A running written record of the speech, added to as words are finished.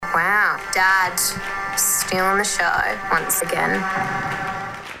Dad stealing the show once again.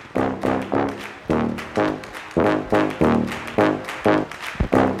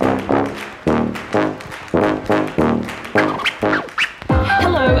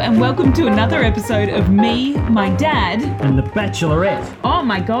 And welcome to another episode of Me, My Dad, and The Bachelorette. Oh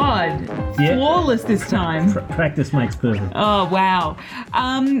my God, Yeah. Flawless this time. Practice makes perfect. Oh wow.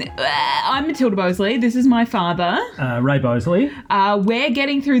 I'm Matilda Bosley. This is my father. Ray Bosley. We're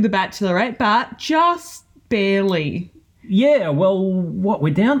getting through The Bachelorette, but just barely. Yeah, well,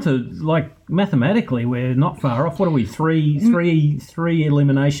 we're down to, like, mathematically, we're not far off. What are we, three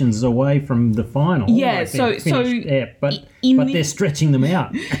eliminations away from the final? Yeah, like but they're stretching them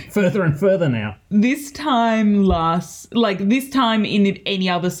out further and further now. This time in any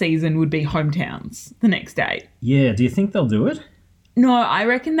other season would be hometowns the next day. Yeah, do you think they'll do it? No, I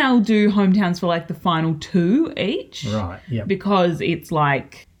reckon they'll do hometowns for like the final two each. Right, yeah. Because it's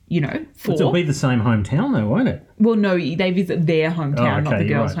like, four. It'll be the same hometown though, won't it? Well, no, they visit their hometown, not the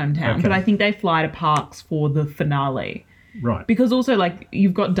girls' hometown. Okay. But I think they fly to Parks for the finale. Right. Because also, like,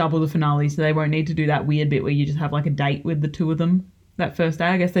 you've got double the finale, so they won't need to do that weird bit where you just have, like, a date with the two of them that first day.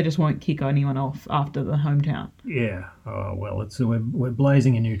 I guess they just won't kick anyone off after the hometown. Yeah. Oh, well, we're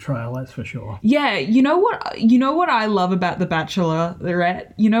blazing a new trail, that's for sure. Yeah. You know what I love about The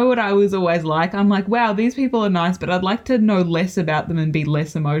Bachelorette? You know what I was always like? I'm like, wow, these people are nice, but I'd like to know less about them and be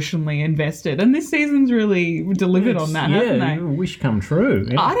less emotionally invested. And this season's really delivered on that, haven't they? Yeah, wish come true.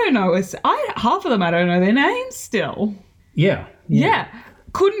 Yeah. I don't know. Half of them, I don't know their names still. Yeah.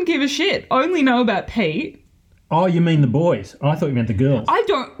 Couldn't give a shit. Only know about Pete. Oh, you mean the boys? I thought you meant the girls.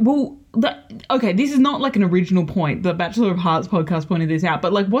 Okay, this is not like an original point. The Bachelor of Hearts podcast pointed this out,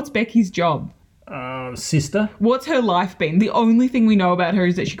 but like, what's Becky's job? Sister. What's her life been? The only thing we know about her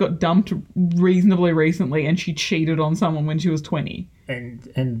is that she got dumped reasonably recently and she cheated on someone when she was 20.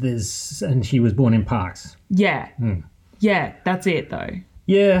 And she was born in Parks. Yeah. Yeah, that's it though.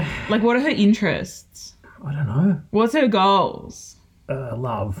 Yeah. Like, what are her interests? I don't know. What's her goals?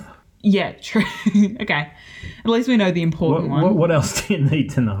 Love. Yeah, true. Okay. At least we know the important one. What else do you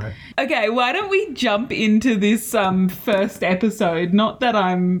need to know? Okay, why don't we jump into this first episode? Not that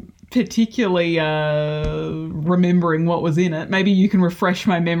I'm particularly remembering what was in it. Maybe you can refresh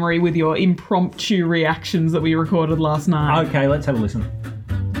my memory with your impromptu reactions that we recorded last night. Okay, let's have a listen.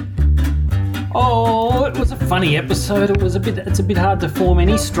 Oh, it was a funny episode. It's a bit hard to form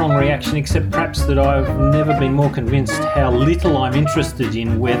any strong reaction, except perhaps that I've never been more convinced how little I'm interested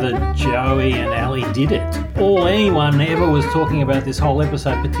in whether Joey and Ali did it. All anyone ever was talking about this whole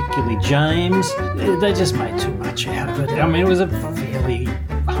episode, particularly James, they just made too much out of it. I mean, it was a fairly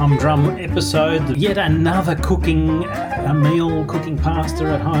humdrum episode. Yet another cooking pasta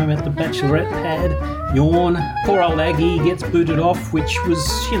at home at the Bachelorette pad. Yawn. Poor old Aggie gets booted off, which was,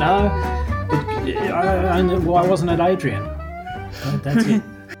 I wasn't at Adrian. That's it.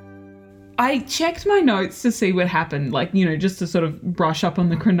 I checked my notes to see what happened, just to sort of brush up on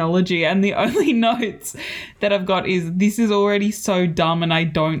the chronology, and the only notes that I've got is, this is already so dumb and I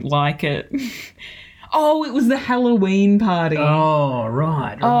don't like it. Oh, it was the Halloween party. Oh,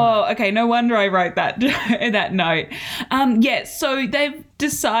 right. Oh, okay. No wonder I wrote that note. So they've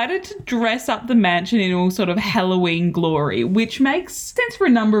decided to dress up the mansion in all sort of Halloween glory, which makes sense for a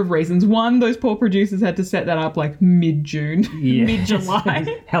number of reasons. One, those poor producers had to set that up like mid-June,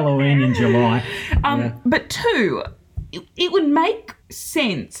 mid-July. Halloween in July. But two, it would make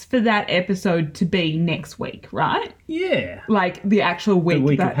sense for that episode to be next week, right? Yeah. Like the actual week. The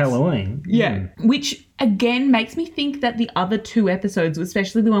week of Halloween. Yeah. Which, again, makes me think that the other two episodes,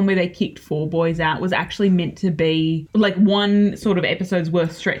 especially the one where they kicked 4 boys out, was actually meant to be like one sort of episode's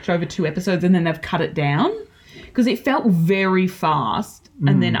worth stretched over 2 episodes and then they've cut it down. Because it felt very fast.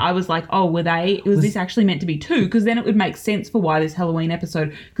 And then I was like, was this actually meant to be 2? Because then it would make sense for why this Halloween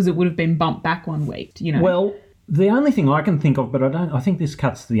episode, because it would have been bumped back 1 week, Well, the only thing I can think of, but I think this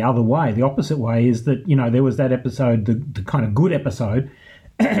cuts the other way, the opposite way, is that, there was that episode, the kind of good episode,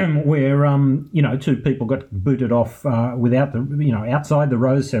 where, 2 people got booted off without outside the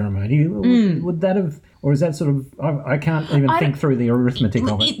rose ceremony. Would that have, or is that sort of, I can't even think through the arithmetic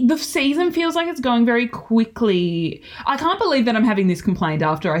of it. The season feels like it's going very quickly. I can't believe that I'm having this complaint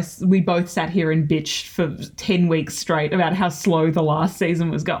after we both sat here and bitched for 10 weeks straight about how slow the last season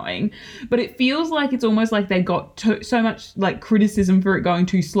was going. But it feels like it's almost like they got so much like criticism for it going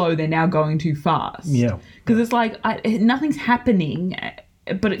too slow, they're now going too fast. Yeah. Because it's like nothing's happening,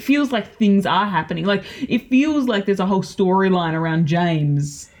 but it feels like things are happening. Like, it feels like there's a whole storyline around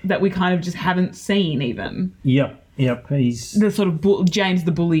James that we kind of just haven't seen even. Yep. He's the sort of James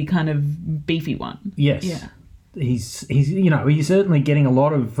the bully kind of beefy one. Yes. Yeah. he's he's certainly getting a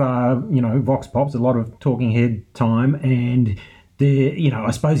lot of vox pops, a lot of talking head time, and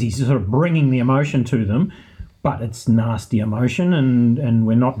I suppose he's sort of bringing the emotion to them. But it's nasty emotion, and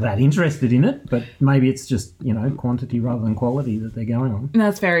we're not that interested in it. But maybe it's just, quantity rather than quality that they're going on.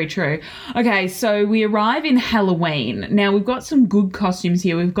 That's very true. Okay, so we arrive in Halloween. Now, we've got some good costumes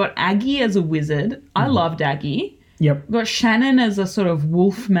here. We've got Aggie as a wizard. I loved Aggie. Yep. We've got Shannon as a sort of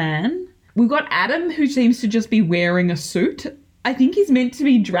wolf man. We've got Adam, who seems to just be wearing a suit. I think he's meant to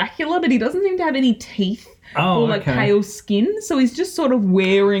be Dracula, but he doesn't seem to have any teeth. Or pale skin, so he's just sort of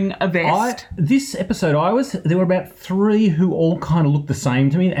wearing a vest. This episode, there were about 3 who all kind of looked the same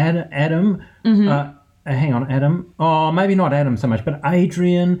to me. Adam, hang on, Adam. Oh, maybe not Adam so much, but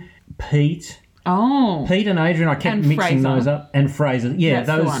Adrian, Pete. Oh, Pete and Adrian. I kept mixing those up, and Fraser. Yeah,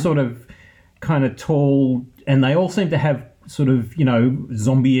 those sort of kind of tall, and they all seem to have sort of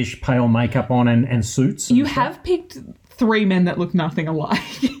zombie-ish pale makeup on and suits. You have picked 3 men that look nothing alike.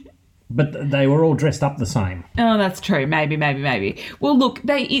 But they were all dressed up the same. Oh, that's true. Maybe. Well, look,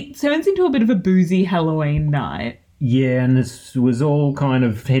 it turns into a bit of a boozy Halloween night. Yeah, and this was all kind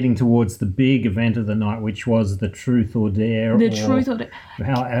of heading towards the big event of the night, which was the Truth or Dare. Truth or Dare.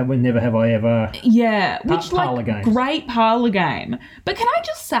 Never Have I Ever. Yeah, which parlour games. Great parlour game. But can I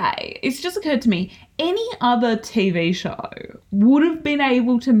just say, it's just occurred to me, any other TV show would have been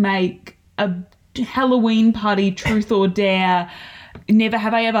able to make a Halloween party Truth or Dare Never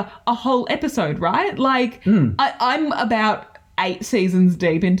Have I Ever, a whole episode, right? Like, I'm about 8 seasons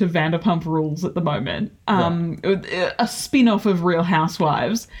deep into Vanderpump Rules at the moment, a spin-off of Real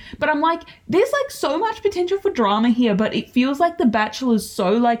Housewives. But I'm like, there's like so much potential for drama here, but it feels like The Bachelor's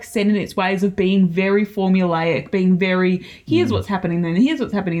so like set in its ways of being very formulaic, being very, here's what's happening, then here's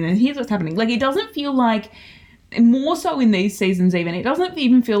what's happening, then here's what's happening. Like, it doesn't feel like, more so in these seasons even, it doesn't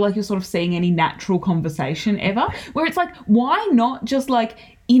even feel like you're sort of seeing any natural conversation ever, where it's like, why not just like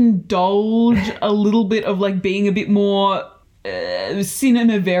indulge a little bit of like being a bit more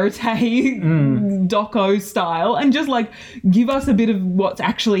cinema verite doco style and just like give us a bit of what's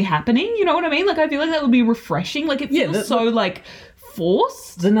actually happening, you know what I mean? Like, I feel like that would be refreshing. Like, it feels like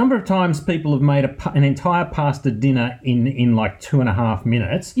forced. The number of times people have made an entire pasta dinner in like 2.5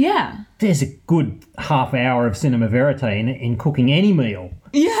 minutes. Yeah. There's a good half hour of cinema verite in cooking any meal.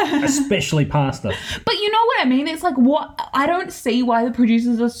 Yeah. Especially pasta. But you know what I mean? It's like, I don't see why the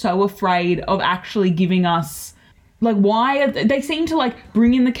producers are so afraid of actually giving us, like, why they seem to like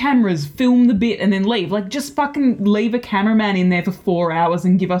bring in the cameras, film the bit and then leave. Like, just fucking leave a cameraman in there for 4 hours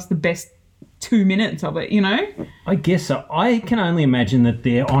and give us the best 2 minutes of it, you know? I guess so. I can only imagine that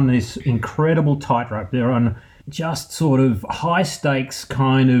they're on this incredible tightrope. They're on just sort of high stakes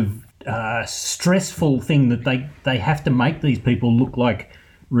kind of stressful thing that they have to make these people look like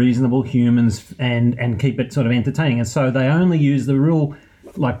reasonable humans and keep it sort of entertaining. And so they only use the real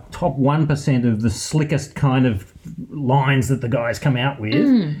like top 1% of the slickest kind of lines that the guys come out with.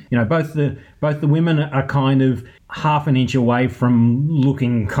 Both the women are kind of half an inch away from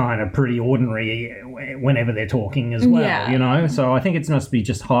looking kind of pretty ordinary whenever they're talking as well, So I think it must be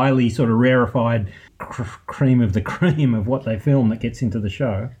just highly sort of rarefied cream of the cream of what they film that gets into the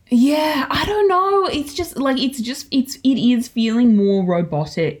show. Yeah, I don't know. It's just like, it is feeling more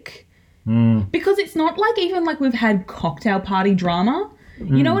robotic. Because it's not like even like we've had cocktail party drama.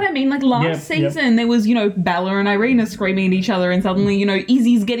 You know what I mean? Like last season, there was, Bella and Irina screaming at each other and suddenly,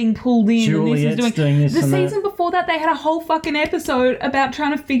 Izzy's getting pulled in. Juliet's and this is doing this. The season before that, they had a whole fucking episode about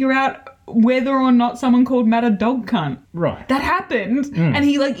trying to figure out whether or not someone called Matt a dog cunt. Right. That happened. And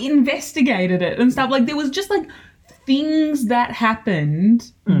he like investigated it and stuff. Like there was just like things that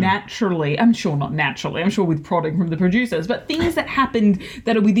happened naturally. I'm sure not naturally. I'm sure with prodding from the producers, but things that happened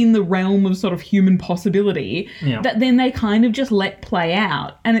that are within the realm of sort of human possibility that then they kind of just let play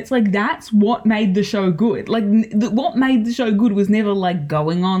out. And it's like, that's what made the show good. Like what made the show good was never like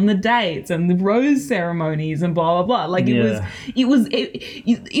going on the dates and the rose ceremonies and blah, blah, blah. Like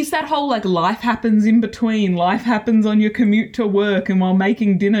it's that whole like life happens in between, life happens on your commute to work and while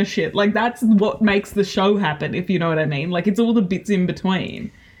making dinner shit. Like that's what makes the show happen, if you know what I mean. Like it's all the bits in between.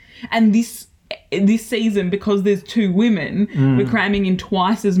 And this season, because there's 2 women, we're cramming in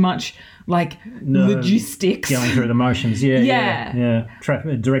twice as much like logistics. Going through the motions, yeah.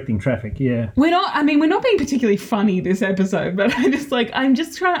 Directing traffic, yeah. We're not being particularly funny this episode, but I'm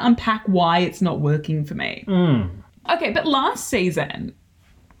just trying to unpack why it's not working for me. Okay, but last season,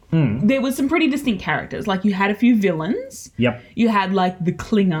 there was some pretty distinct characters. Like you had a few villains. Yep. You had like the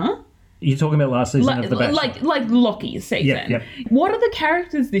Clinger. You're talking about last season of The Bachelor? Like Lockie's season. Yep. What are the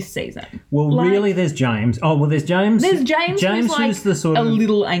characters this season? Well, really, there's James. Oh, well, there's James. There's James who's like the sort of a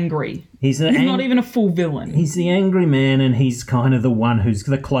little angry. He's not even a full villain. He's the angry man, and he's kind of the one who's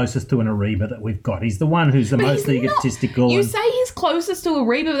the closest to an Ariba that we've got. He's the one who's the most egotistical. You say he's closest to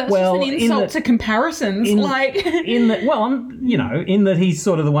Ariba, but that's just an insult to comparisons. In that he's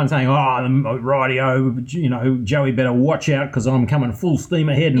sort of the one saying, rightio, Joey better watch out because I'm coming full steam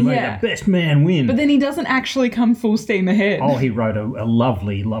ahead and may the best man win. But then he doesn't actually come full steam ahead. Oh, he wrote a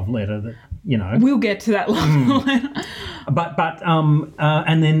lovely love letter that, We'll get to that love letter.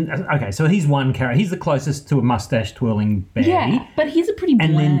 And then, okay, so he's one character. He's the closest to a mustache twirling baddie. Yeah, but he's a pretty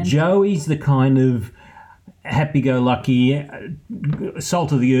bland. And then Joey's the kind of happy-go-lucky,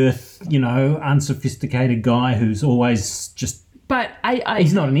 salt of the earth, unsophisticated guy who's always just... But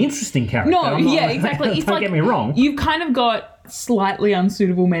he's not an interesting character. No, exactly. It's don't get me wrong. You've kind of got slightly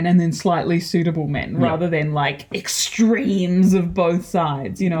unsuitable men and then slightly suitable men, rather than extremes of both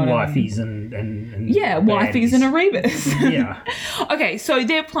sides. You know what wifeys I mean? and wifeys and Arebas. Yeah. Okay, so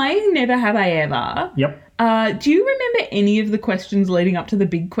they're playing Never Have I Ever. Yep. Do you remember any of the questions leading up to the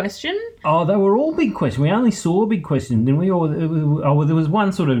big question? Oh, they were all big questions. We only saw big questions, didn't we? Or there was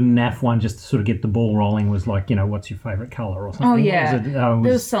one sort of naff one just to sort of get the ball rolling. Was like, what's your favourite colour or something? Oh yeah, there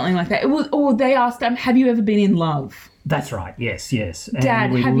was something like that. They asked, have you ever been in love? That's right. Yes.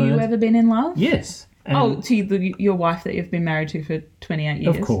 Dad, have you ever been in love? Yes. To your wife that you've been married to for 28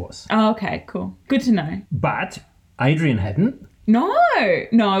 years? Of course. Oh, okay, cool. Good to know. But Adrian hadn't. No.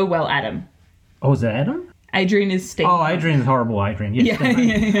 Well, Adam. Oh, was it Adam? Adrian is Steve. Oh, Adrian's horrible Adrian. Yes.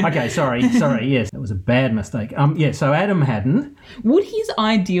 Yeah. Okay, sorry, yes. That was a bad mistake. So Adam hadn't. Would his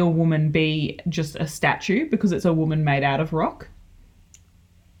ideal woman be just a statue because it's a woman made out of rock?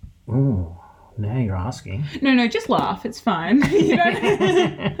 Oh, now you're asking. No, just laugh. It's fine. You don't... No.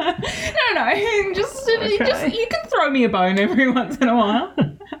 Just you can throw me a bone every once in a while.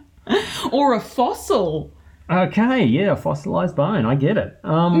 Or a fossil. Okay, yeah, a fossilised bone. I get it.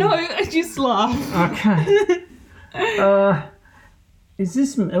 No, just laugh. Okay. Is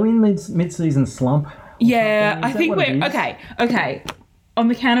this... Are we in mid-season slump? Yeah, I think we're... Okay. On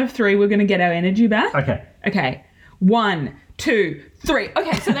the count of 3, we're going to get our energy back. Okay. 1, 2, 3.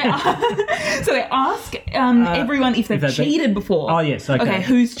 Okay, so they ask everyone if they've cheated before. Oh, yes, okay. Okay,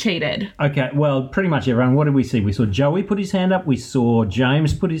 who's cheated? Okay, well, pretty much everyone. What did we see? We saw Joey put his hand up. We saw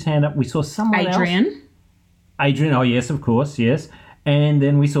James put his hand up. We saw someone else. Adrian, oh yes, of course, yes. And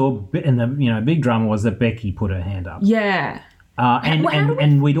then we saw, and the big drama was that Becky put her hand up. Yeah.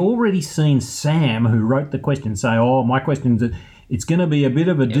 And we'd already seen Sam, who wrote the question, say, my question's it's going to be a bit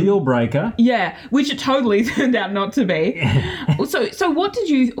of a deal breaker. Yeah, which it totally turned out not to be. So what's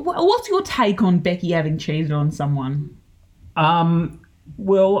your take on Becky having cheated on someone?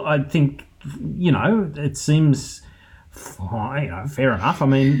 Well, I think, it seems fair enough. I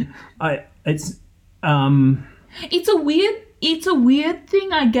mean, It's a weird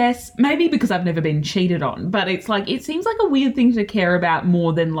thing, I guess. Maybe because I've never been cheated on, but it seems like a weird thing to care about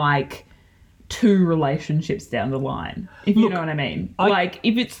more than 2 relationships down the line. If you know what I mean.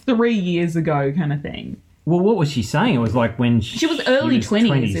 If it's 3 years ago kind of thing. Well, what was she saying? It was like when she was early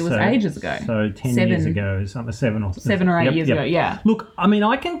 20s. It was ages ago. So 10 years ago, something 7 or 8 years ago. Yeah. Look, I mean,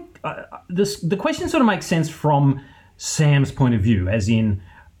 I can. The question sort of makes sense from Sam's point of view, as in.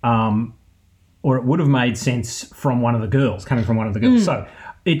 Or it would have made sense from one of the girls, coming from one of the girls. So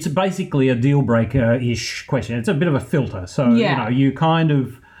it's basically a deal breaker-ish question. It's a bit of a filter. So, you kind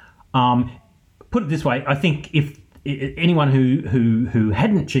of put it this way. I think if anyone who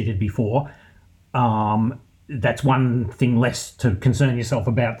hadn't cheated before, that's one thing less to concern yourself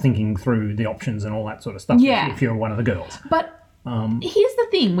about, thinking through the options and all that sort of stuff if you're one of the girls. But here's the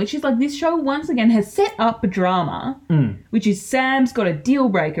thing, which is this show once again has set up a drama, which is Sam's got a deal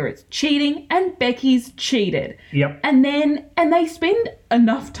breaker. It's cheating and Becky's cheated. Yep. And they spend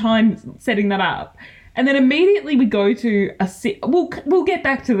enough time setting that up. And then immediately we go to we'll get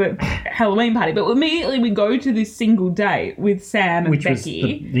back to the Halloween party, but immediately we go to this single date with Sam and Becky.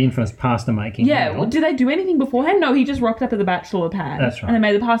 Which was the infamous pasta making. Yeah, well, did they do anything beforehand? No, he just rocked up at the bachelor pad. That's right. And they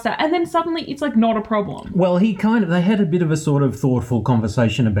made the pasta. And then suddenly it's not a problem. Well, they had a bit of a sort of thoughtful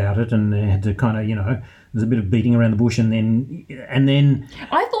conversation about it, and they had to kind of, there's a bit of beating around the bush, and then...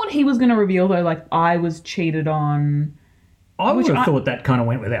 I thought he was going to reveal, though, I was cheated on... I would have thought that kind of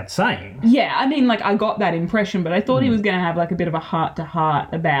went without saying. Yeah, I mean, I got that impression, but I thought he was going to have, a bit of a heart-to-heart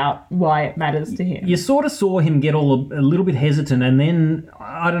about why it matters to him. You sort of saw him get a little bit hestant, and then,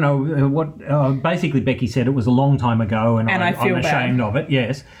 I don't know, what... basically, Becky said it was a long time ago, and I'm ashamed of it,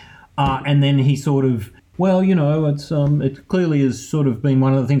 yes. And then he sort of... Well, it clearly has sort of been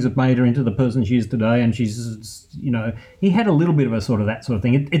one of the things that made her into the person she is today, and she's, he had a little bit of a sort of that sort of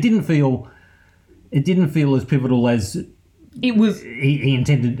thing. It didn't feel as pivotal as It was... he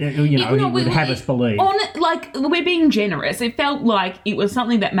intended, he would have us believe. Like, we're being generous. It felt like it was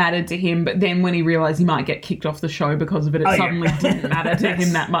something that mattered to him, but then when he realised he might get kicked off the show because of it, suddenly didn't matter to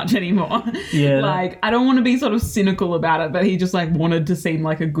him that much anymore. Yeah. Like, I don't want to be sort of cynical about it, but he just, like, wanted to seem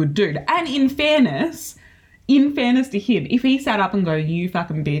like a good dude. And in fairness to him, if he sat up and go, "You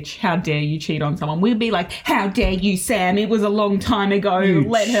fucking bitch, how dare you cheat on someone," we'd be like, "How dare you, Sam? It was a long time ago. You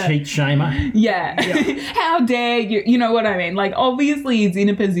Let her." cheat shamer. Yeah. How dare you? You know what I mean? Like, obviously he's in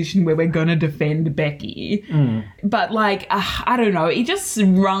a position where we're going to defend Becky. But, like, I don't know. It just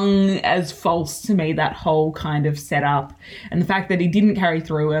rung as false to me, that whole kind of setup. And the fact that he didn't carry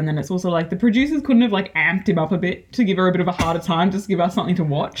through. And then it's also like the producers couldn't have, like, amped him up a bit to give her a bit of a harder time, just give us something to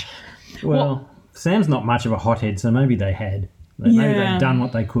watch. Well, Sam's not much of a hothead, so maybe they had. Maybe they'd done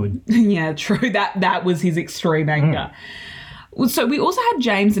what they could. Yeah, true. That was his extreme anger. So we also had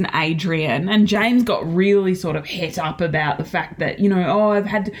James and Adrian, and James got really sort of het up about the fact that,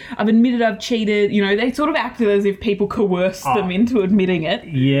 I've admitted I've cheated. They sort of acted as if people coerced them into admitting it.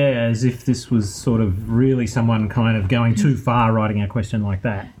 Yeah, as if this was sort of really someone kind of going too far writing a question like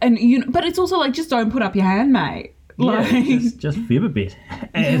that. And but it's also like, just don't put up your hand, mate. Yeah, just fib a bit.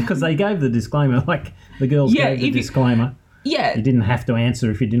 Because they gave the disclaimer, like the girls gave the disclaimer. Yeah. You didn't have to answer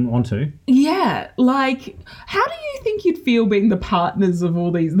if you didn't want to. Yeah, like, how do you think you'd feel being the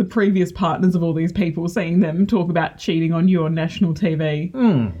previous partners of all these people, seeing them talk about cheating on you on national TV?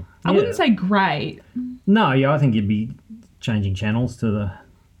 I wouldn't say great. No, I think you'd be changing channels to the...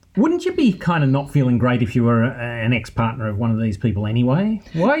 Wouldn't you be kind of not feeling great if you were an ex-partner of one of these people anyway?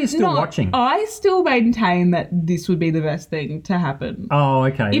 Why are you still watching? I still maintain that this would be the best thing to happen. Oh,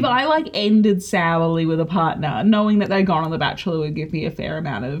 okay. If I, like, ended sourly with a partner, knowing that they'd gone on The Bachelor would give me a fair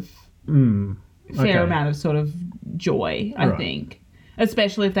amount of sort of joy, I think.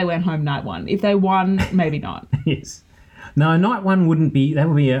 Especially if they went home night one. If they won, maybe not. Yes. No, night one wouldn't be... That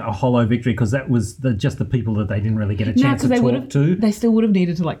would be a hollow victory because that was just the people that they didn't really get a chance to talk to. They still would have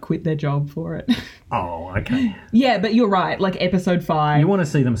needed to, like, quit their job for it. Oh, okay. Yeah, but you're right. Like, episode 5... You want to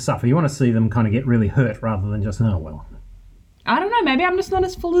see them suffer. You want to see them kind of get really hurt rather than just, oh, well. I don't know. Maybe I'm just not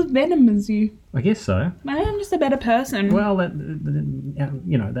as full of venom as you. I guess so. Maybe I'm just a better person. Well,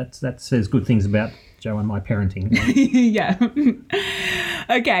 that says good things about Joe and my parenting. Yeah.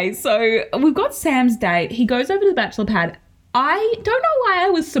 Okay, so we've got Sam's date. He goes over to the bachelor pad. I don't know why I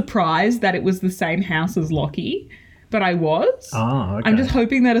was surprised that it was the same house as Lockie, but I was. Oh, okay. I'm just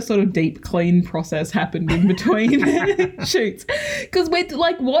hoping that a sort of deep clean process happened in between shoots. Because we're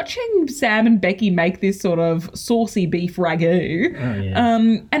like watching Sam and Becky make this sort of saucy beef ragu. Oh, yeah.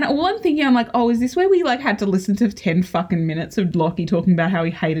 And all I'm thinking, I'm like, oh, is this where we like had to listen to 10 fucking minutes of Lockie talking about how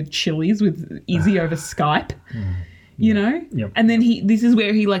he hated chilies with Izzy over Skype? You know? Yep. And then this is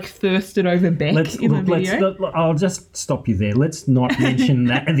where he like thirsted over Beck in the video. I'll just stop you there. Let's not mention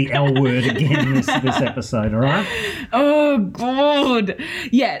the L word again in this episode, all right? Oh, God.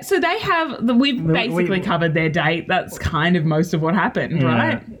 Yeah, so they have, we've basically covered their date. That's kind of most of what happened,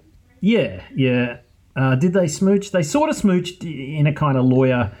 right? Yeah. Did they smooch? They sort of smooched in a kind of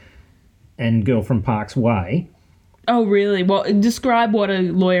lawyer and girl from Parks way. Oh, really? Well, describe what a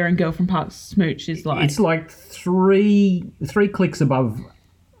lawyer and girl from Parks smooch is like. It's like three clicks above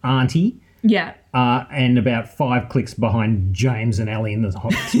Auntie. Yeah. And about 5 clicks behind James and Ellie in the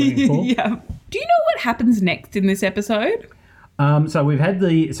hot swimming pool. Yeah. Do you know what happens next in this episode? So we've had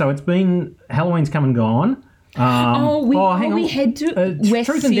it's been Halloween's come and gone. We head to West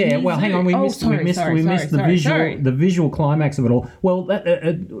Truth and Dare. Sydney Well, hang on, we missed the visual climax of it all. Well,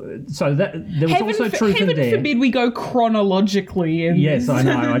 there was also Truth and Dare. Heaven forbid we go chronologically. Yes, I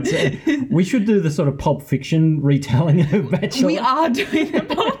know. We should do the sort of Pulp Fiction retelling of Bachelor. We are doing a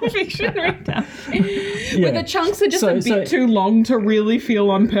Pulp Fiction retelling. Where the chunks are just a bit too long to really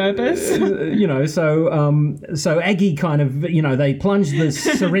feel on purpose. So Aggie kind of, they plunged the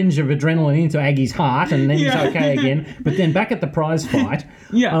syringe of adrenaline into Aggie's heart and then he's okay again. But then back at the prize fight,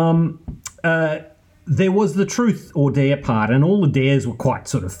 there was the truth or dare part, and all the dares were quite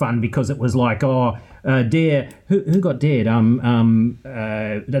sort of fun because it was like, dare, who got dared?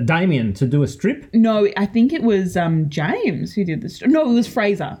 Damien to do a strip? No, I think it was James who did the strip. No, it was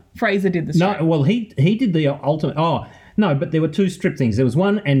Fraser. Fraser did the strip. No, well, he did the ultimate. Oh, no, but there were 2 strip things. There was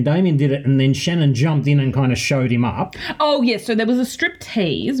one, and Damien did it, and then Shannon jumped in and kind of showed him up. Oh, yes. So there was a strip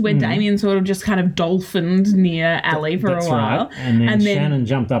tease where Damien sort of just kind of dolphined near Ali for a while. Right. And then Shannon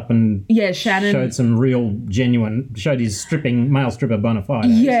jumped up and showed some real showed his male stripper bona fides.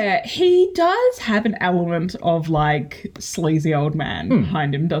 Yeah, he does have an element of like sleazy old man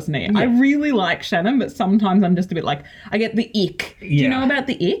behind him, doesn't he? Yeah. I really like Shannon, but sometimes I'm just a bit like, I get the ick. Do you know about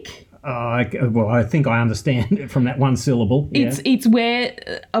the ick? Well, I think I understand it from that one syllable. Yeah. It's where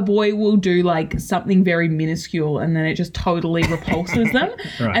a boy will do like something very minuscule and then it just totally repulses them.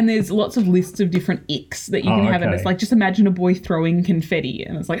 Right. And there's lots of lists of different icks that you can have. And okay. it's like, just imagine a boy throwing confetti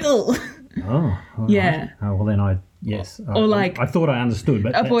and it's like, oh. Oh, all Yeah. right. Oh, well, then yes. Or like- I thought I understood,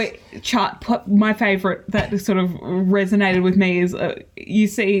 but A boy my favourite that sort of resonated with me is you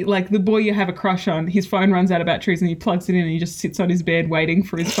see like the boy you have a crush on, his phone runs out of batteries and he plugs it in and he just sits on his bed waiting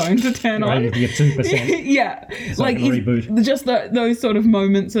for his phone to turn on. Ready to get 2%. Yeah, like a reboot. just those sort of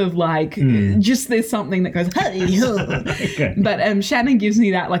moments of like, just there's something that goes, hey, Okay. But Shannon gives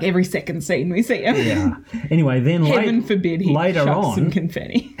me that like every second scene we see him. Yeah. Anyway, then Heaven forbid he later chucks some on,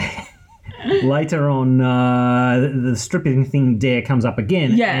 confetti. later on, the stripping thing dare comes up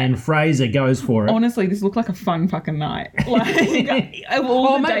again, Yeah. and Fraser goes for it. Honestly, this looked like a fun fucking night. Like of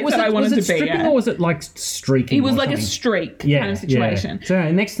all the dates that I wanted was it to be stripping at. or was it like streaking? It was or like a something? streak kind of situation. Yeah.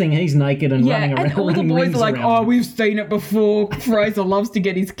 So next thing, he's naked and Yeah, running around. and all the running boys rings are like, around oh, him. we've seen it before. Fraser loves to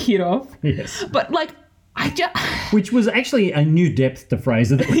get his kid off. Yes. But like, I just... Which was actually a new depth to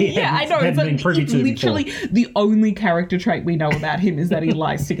Fraser that we Yeah, I know. hadn't It's like been privy to literally before. the only character trait we know about him is that he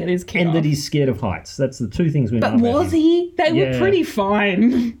likes to get his kid And off. that he's scared of heights. That's the two things we know But about was him. he? They were Yeah. pretty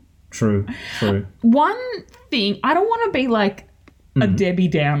fine. True. One thing, I don't want to be like a Debbie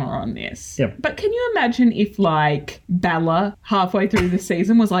Downer on this. Yep. But can you imagine if like Bella halfway through the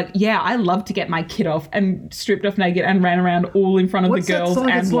season was like, yeah, I love to get my kid off and stripped off naked and ran around all in front of What's the that girls like?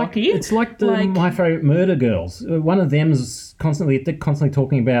 and It's Lockie. It's like the My Favorite Murder Girls. One of them's constantly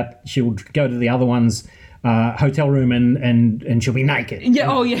talking about she'll go to the other one's hotel room and she'll be naked. Yeah,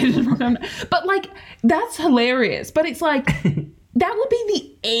 oh yeah. But like, that's hilarious. But it's like, that would be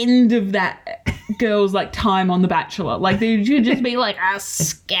the end of that girl's like time on The Bachelor. Like, they should just be like a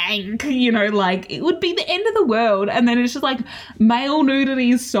skank, you know, like it would be the end of the world. And then it's just like, male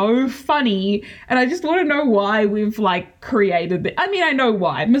nudity is so funny. And I just want to know why we've like created it. I mean, I know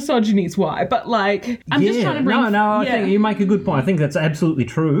why. Misogyny is why. But like, I'm just trying to bring... I think you make a good point. I think that's absolutely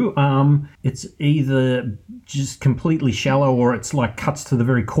true. It's either just completely shallow or it's like cuts to the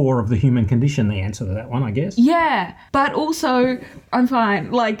very core of the human condition, the answer to that one, I guess. Yeah, but also, I'm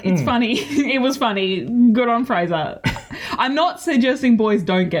fine. Like, it's funny. It was funny. Good on Fraser. I'm not suggesting boys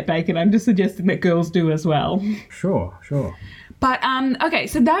don't get naked. I'm just suggesting that girls do as well. Sure. But, okay,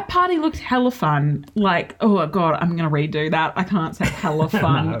 so that party looked hella fun. Like, oh, God, I'm going to redo that. I can't say hella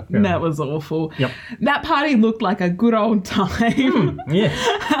fun. No, fair That was awful. Yep. That party looked like a good old time. Yeah.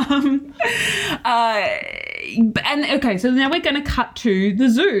 And, okay, so now we're going to cut to the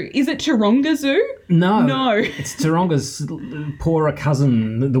zoo. Is it Taronga Zoo? No. It's Taronga's poorer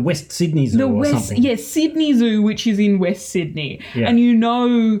cousin, the West Sydney Zoo or something. Yeah, Sydney Zoo, which is in West Sydney. Yeah. And you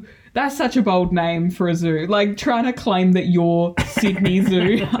know, that's such a bold name for a zoo. Like, trying to claim that your Sydney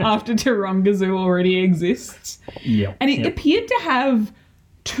Zoo after Taronga Zoo already exists. Yeah. And it appeared to have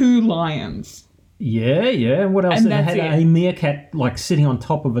 2 lions. Yeah. What else? And It that's had it. a meerkat like sitting on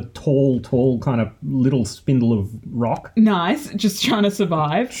top of a tall kind of little spindle of rock, Nice, just trying to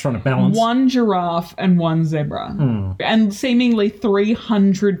survive. trying to balance. 1 giraffe and 1 zebra. And seemingly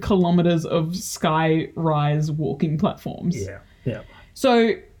 300 kilometres of sky rise walking platforms. Yeah.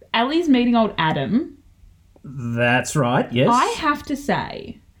 So Ali's meeting old Adam. That's right. Yes. I have to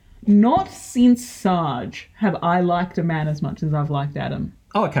say, not since Sarge have I liked a man as much as I've liked Adam.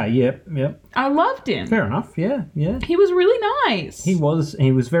 Oh, okay. Yep. I loved him. Fair enough. Yeah. He was really nice. He was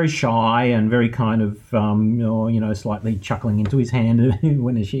very shy and very kind of slightly chuckling into his hand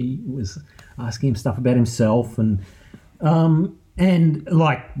when she was asking him stuff about himself and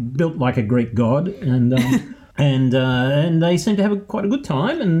like built like a Greek god and and they seemed to have quite a good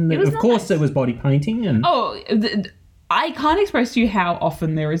time and was of course nice. there was body painting and I can't express to you how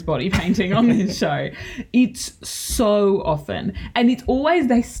often there is body painting on this show. It's so often. And it's always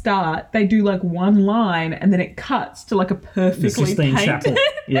they do like one line and then it cuts to like a perfectly Sistine painted. Chapel.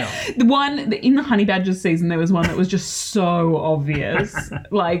 Yeah. In the Honey Badgers season, there was one that was just so obvious.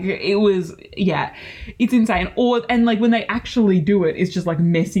 Like, it was, yeah, it's insane. And like when they actually do it, it's just like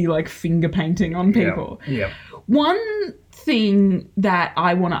messy, like finger painting on people. Yeah. One thing that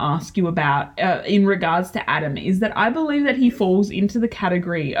I want to ask you about in regards to Adam is that I believe that he falls into the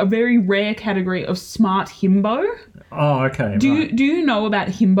category, a very rare category of smart himbo. Oh, okay. Do you know about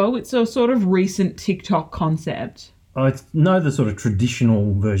himbo? It's a sort of recent TikTok concept. I know the sort of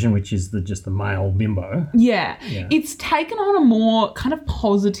traditional version, which is just the male bimbo. Yeah. It's taken on a more kind of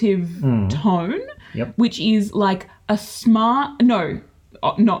positive tone, Yep. which is like a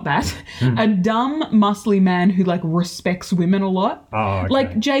not that. A dumb, muscly man who like respects women a lot. Oh, okay.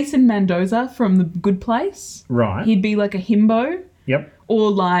 Like Jason Mendoza from The Good Place. Right. He'd be like a himbo. Yep. or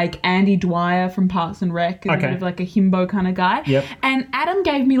like Andy Dwyer from Parks and Rec, is a bit of like a himbo kind of guy. Yep. And Adam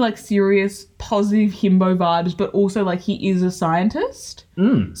gave me like serious positive himbo vibes, but also like he is a scientist.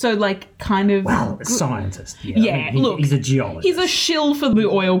 So like kind of a scientist. Yeah, Yeah, I mean, look, he's a geologist. he's a shill for the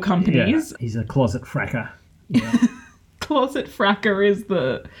oil Yeah, companies. he's a closet fracker. Closet fracker is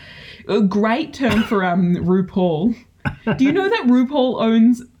a great term for RuPaul. Do you know that RuPaul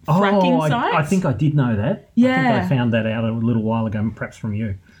owns fracking sites? I think I did know that. Yeah. I think I found that out a little while ago, perhaps from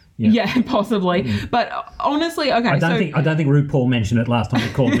you. Yeah, possibly. But honestly, okay. I don't think RuPaul mentioned it last time he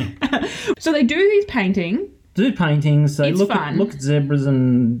called me. So they do these painting. Do paintings. They It's look fun. at zebras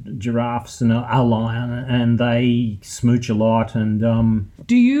and giraffes and a lion, and they smooch a lot. And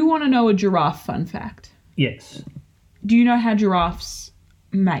Do you want to know a giraffe fun fact? yes, Do you know how giraffes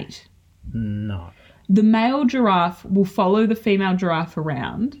mate? no, The male giraffe will follow the female giraffe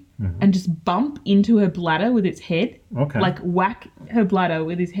around and just bump into her bladder with its head. Okay. Like whack her bladder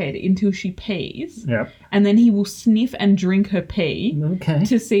with his head until she pees. Yep. And then he will sniff and drink her pee Okay.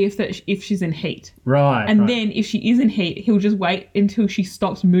 to see if she's in heat. Right. And right. then if she is in heat, he'll just wait until she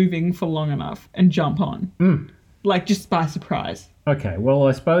stops moving for long enough and jump on. Like just by surprise. Okay. Well,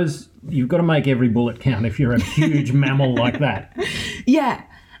 I suppose you've got to make every bullet count if you're a huge mammal like that. Yeah.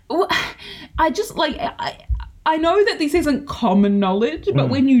 Well, I just like I know that this isn't common knowledge, but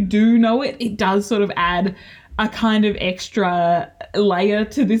when you do know it, it does sort of add a kind of extra layer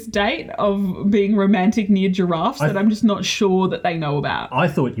to this date of being romantic near giraffes that I'm just not sure that they know about. I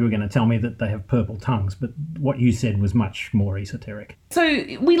thought you were going to tell me that they have purple tongues, but what you said was much more esoteric. So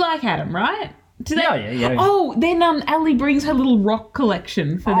we like Adam, right? Do they- Yeah. Oh, then Ali brings her little rock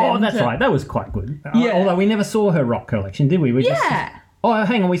collection for them. Oh, that's to- right. That was quite good. Yeah. Although we never saw her rock collection, did we? Yeah. Oh,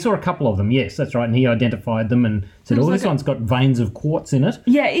 hang on. We saw a couple of them. Yes, that's right. And he identified them and said, was "Oh, like this one's got veins of quartz in it."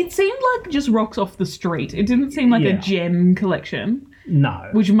 Yeah, it seemed like just rocks off the street. It didn't seem like a Yeah. gem collection, No.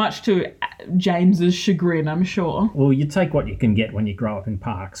 which much to James's chagrin, I'm sure. Well, you take what you can get when you grow up in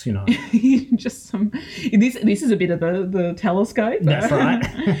parks, you know. Just some. This is a bit of the telescope. That's right.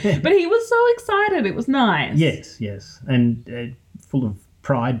 But he was so excited. It was nice. Yes. And full of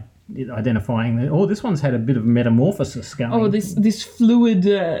pride identifying that, oh, this one's had a bit of metamorphosis going. Oh, this fluid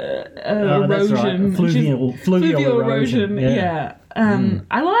Oh, that's erosion. right. Fluvial erosion. Yeah.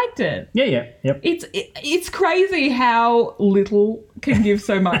 I liked it. Yeah. Yep. It's crazy how little can give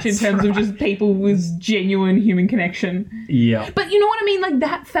so much in terms of just people with genuine human connection. Yeah. But you know what I mean? Like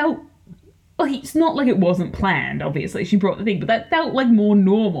that felt like it's not like it wasn't planned, obviously. She brought the thing, but that felt like more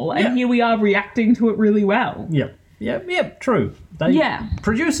normal. And Yeah. here we are reacting to it really well. Yep. True.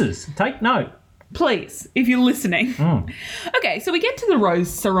 Producers, take note. Please, if you're listening. Okay, so we get to the rose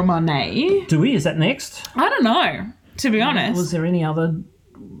ceremony. Do we? Is that next? I don't know, to be honest. Was there any other?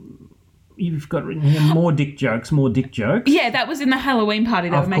 You've got written here more dick jokes. Yeah, that was in the Halloween party.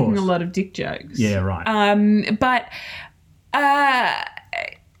 They Of were making course. a lot of dick jokes. Yeah, right.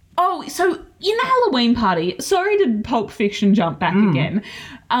 So in the Halloween party, sorry to Pulp Fiction jump back again.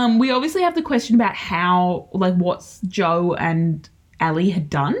 We obviously have the question about how, like, what's Joe and Ali had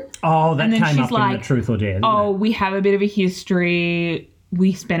done. Oh, that and then came she's up in like, the Truth or Dare. Didn't Oh, it? we have a bit of a history.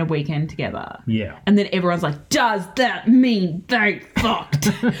 We spent a weekend together. Yeah. And then everyone's like, does that mean they fucked?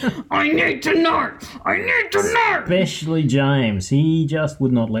 I need to know. Especially James. He just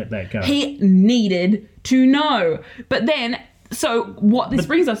would not let that go. He needed to know. But then, so what this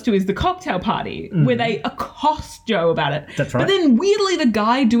brings us to is the cocktail party where they accost Joe about it. That's right. But then weirdly, the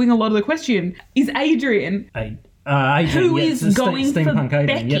guy doing a lot of the question is Adrian, Adrian, who yeah, is it's a going for steampunk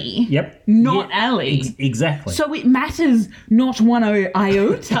Adrian. Becky, Yep. not Ali. Exactly. So it matters not one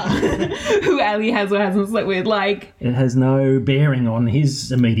iota who Ali has or hasn't slept with. Like, it has no bearing on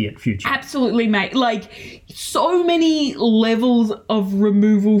his immediate future. absolutely, mate. Like, so many levels of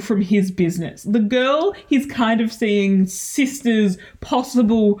removal from his business. The girl, he's kind of seeing sister's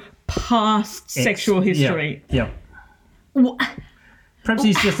possible past sexual history. Yep. Wha- Perhaps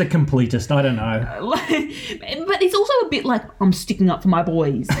he's just a completist. I don't know. But it's also a bit like, I'm sticking up for my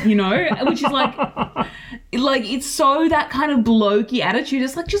boys, you know? Which is like it's so that kind of blokey attitude.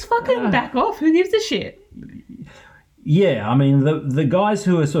 It's like, just fucking back off. Who gives a shit? Yeah, I mean, the guys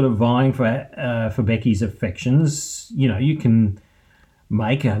who are sort of vying for Becky's affections, you know, you can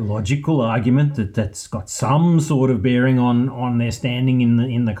make a logical argument that's got some sort of bearing on their standing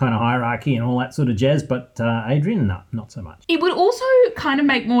in the kind of hierarchy and all that sort of jazz. But Adrian, no, not so much. It would also kind of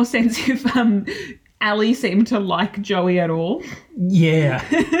make more sense if Ali seemed to like Joey at all. Yeah.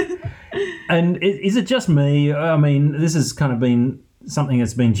 And is it just me? I mean, this has kind of been something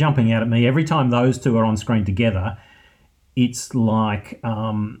that's been jumping out at me. Every time those two are on screen together, it's like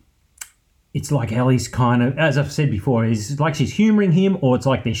it's like Ellie's kind of, as I've said before, it's like she's humouring him, or it's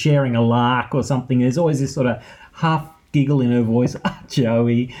like they're sharing a lark or something. There's always this sort of half giggle in her voice,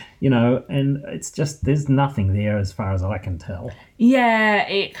 Joey, and it's just, there's nothing there as far as I can tell. Yeah,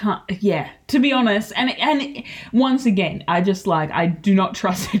 it can't. Yeah, to be honest, and once again, I do not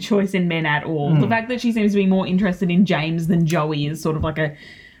trust her choice in men at all. The fact that she seems to be more interested in James than Joey is sort of like a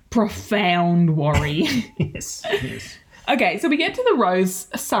profound worry. Yes. Okay, so we get to the rose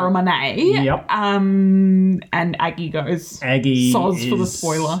ceremony. Yep. And Aggie goes. Aggie soz is for the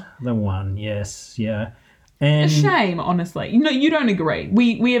spoiler. the one. Yes. Yeah. And A shame, honestly. No, you don't agree.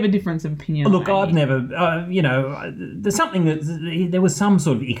 We have a difference of opinion. look, on I've Aggie. never, there's something there was some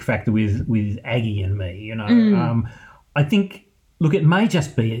sort of ick factor with Aggie and me, I think, look, it may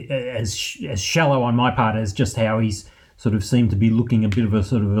just be as shallow on my part as just how he's sort of seemed to be looking a bit of a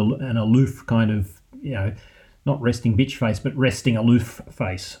sort of an aloof kind of, not resting bitch face, but resting aloof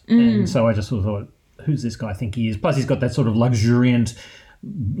face. And so I just sort of thought, who's this guy think he is? Plus he's got that sort of luxuriant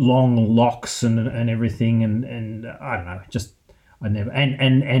long locks and everything, and I don't know, just I never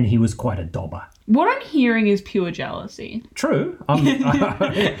and he was quite a dobber. What I'm hearing is pure jealousy. True.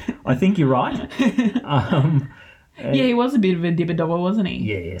 I think you're right. Yeah, he was a bit of a dibber-dobber, wasn't he?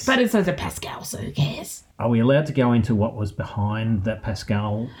 Yes. But it's also Pascal, so who cares? Are we allowed to go into what was behind that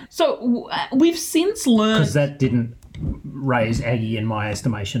Pascal? So we've since learned... Because that didn't raise Aggie in my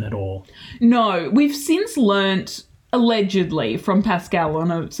estimation at all. No, we've since learnt, allegedly, from Pascal on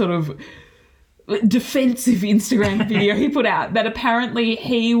a sort of defensive Instagram video he put out, that apparently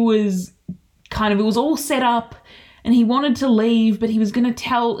he was it was all set up and he wanted to leave, but he was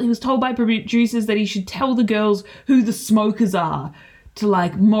told by producers that he should tell the girls who the smokers are,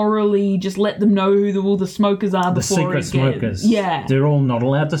 to morally just let them know who all the smokers are The before secret smokers. Yeah. They're all not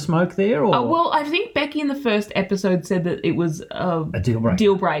allowed to smoke there? Or? Well, I think Becky in the first episode said that it was a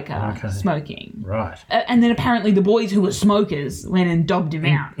deal breaker. Okay. Smoking. Right. And then apparently the boys who were smokers went and dobbed him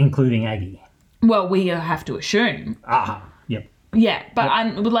out. Including Aggie. Well, we have to assume. Yep. Yeah,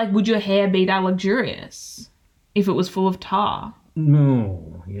 but would your hair be that luxurious if it was full of tar?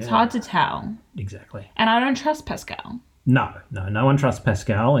 No. Yeah. It's hard to tell. Exactly. And I don't trust Pascal. No one trusts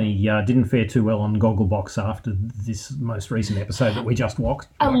Pascal. He didn't fare too well on Gogglebox after this most recent episode that we just watched.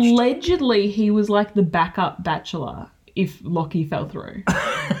 Allegedly, he was like the backup bachelor if Lockie fell through.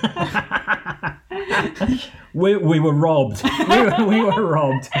 We were robbed. we were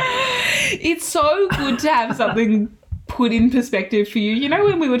robbed. It's so good to have something put in perspective for you. You know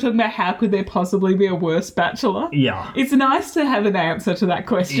when we were talking about how could there possibly be a worse bachelor? Yeah. It's nice to have an answer to that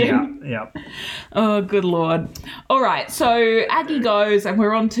question. Yeah. Oh, good Lord. All right, so Aggie goes and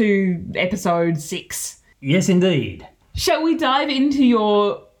we're on to episode 6. Yes, indeed. Shall we dive into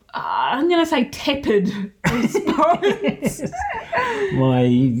your, I'm going to say tepid response?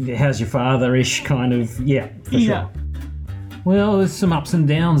 My how's your father-ish kind of, for sure. Well, there's some ups and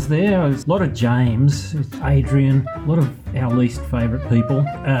downs there. There's a lot of James, Adrian, a lot of our least favourite people.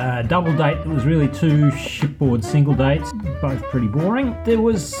 Double date, it was really 2 shipboard single dates, both pretty boring. There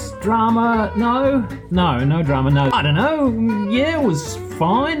was drama, no drama, no. I don't know, yeah, it was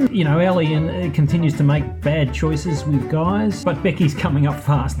fine. Ellie continues to make bad choices with guys, but Becky's coming up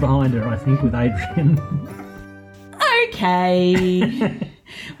fast behind her, I think, with Adrian. Okay.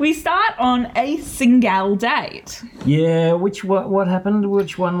 We start on a single date. Yeah, what happened?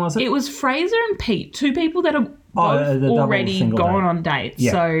 Which one was it? It was Fraser and Pete, 2 people that have both already gone on dates.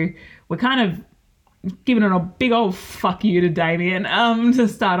 Yeah. So we're kind of giving it a big old fuck you to Damien to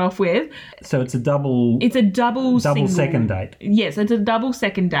start off with. So it's a double second date. Yes, it's a double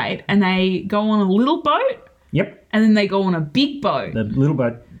second date, and they go on a little boat. Yep. And then they go on a big boat. The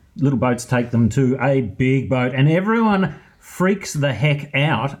little boats take them to a big boat, and everyone freaks the heck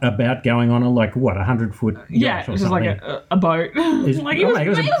out about going on a 100-foot yacht or something. It was like a boat. It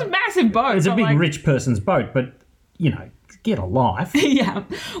was a massive boat. It's a big rich person's boat, but get a life. Yeah.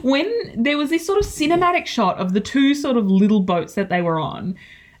 When there was this sort of cinematic shot of the 2 sort of little boats that they were on,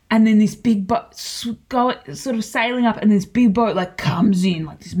 and then this big boat sort of sailing up, and this big boat comes in,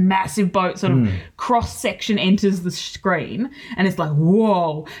 this massive boat sort of cross-section enters the screen, and it's like,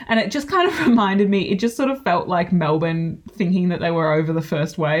 whoa. And it just kind of reminded me, it just sort of felt like Melbourne thinking that they were over the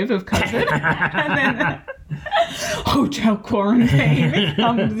first wave of COVID. And then hotel quarantine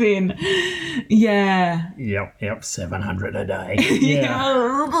comes in. Yeah. Yep, 700 a day.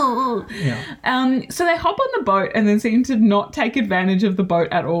 Yeah. So they hop on the boat and then seem to not take advantage of the boat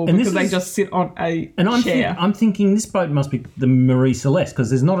at all, because they just sit on a chair. I'm thinking this boat must be the Marie Celeste, because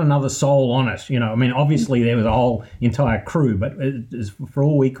there's not another soul on it. Obviously there was a whole entire crew, but for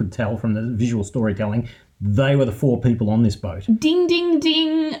all we could tell from the visual storytelling, they were the 4 people on this boat. Ding, ding,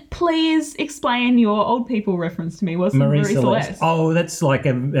 ding. please explain your old people reference to me? What's Marie Celeste? Oh, that's like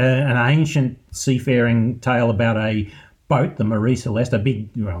an ancient seafaring tale about a boat, the Marie Celeste, a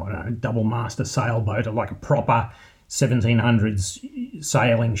big double-master sailboat, like a proper 1700s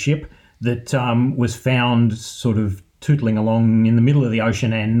sailing ship that was found sort of tootling along in the middle of the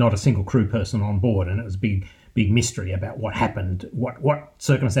ocean and not a single crew person on board. And it was a big mystery about what happened, what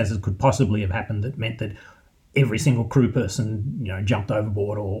circumstances could possibly have happened that meant that every single crew person, jumped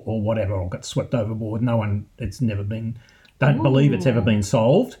overboard or whatever, or got swept overboard. Don't believe it's ever been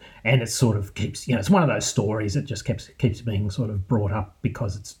solved, and it sort of keeps, it's one of those stories that just keeps being sort of brought up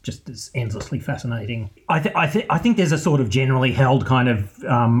because it's just as endlessly fascinating. I think there's a sort of generally held kind of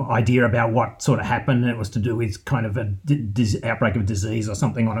idea about what sort of happened. It was to do with kind of a outbreak of disease or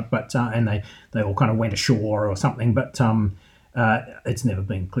something on it, but and they all kind of went ashore or something, but it's never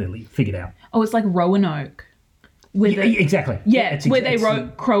been clearly figured out. Oh, it's like Roanoke. Exactly. Yeah, where they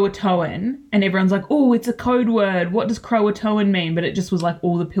wrote Croatoan and everyone's like, oh, it's a code word. What does Croatoan mean? But it just was like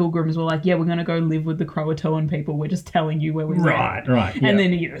all the pilgrims were like, yeah, we're going to go live with the Croatoan people. We're just telling you where we live. Right. And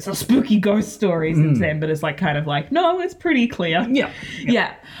then, it's a spooky ghost story since then, but it's like kind of like, no, it's pretty clear. Yeah.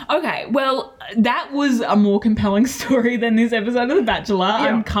 Okay, well, that was a more compelling story than this episode of The Bachelor. Yeah.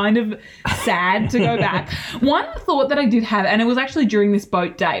 I'm kind of sad to go back. One thought that I did have, and it was actually during this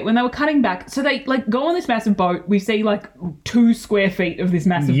boat date, when they were cutting back, so they go on this massive boat. We see 2 square feet of this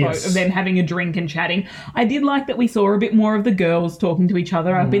massive boat of them having a drink and chatting. I did like that we saw a bit more of the girls talking to each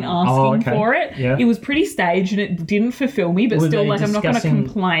other. I've been asking for it. Yeah. It was pretty staged and it didn't fulfill me, but still, I'm not going to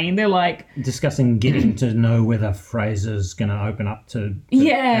complain. They're discussing getting to know whether Fraser's going to open up to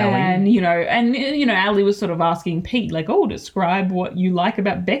Ali. And Ali was sort of asking Pete, describe what you like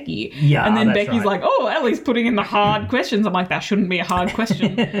about Becky. Yeah, and then Becky's like, Ali's putting in the hard questions. I'm like, that shouldn't be a hard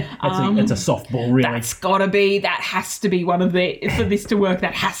question. It's a softball, really. That has to be one of for this to work,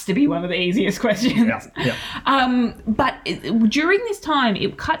 that has to be one of the easiest questions. Yeah. But during this time,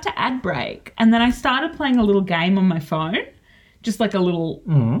 it cut to ad break, and then I started playing a little game on my phone, just like a little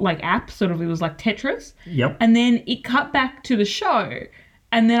app, sort of, it was like Tetris. Yep. And then it cut back to the show,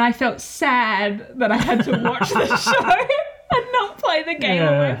 and then I felt sad that I had to watch the show and not play the game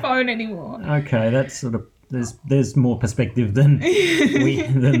on my phone anymore. Okay, that's sort of... There's more perspective than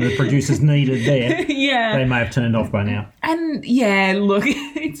the producers needed there. Yeah. They may have turned off by now. And look,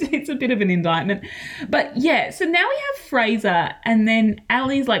 it's a bit of an indictment. But so now we have Fraser, and then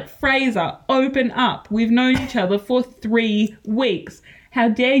Ali's like, Fraser, open up. We've known each other for 3 weeks. How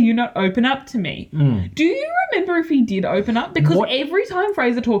dare you not open up to me? Do you remember if he did open up? Because every time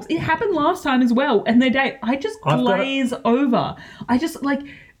Fraser talks, it happened last time as well, and I just glaze over. I just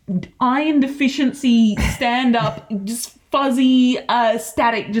iron deficiency, stand up, just fuzzy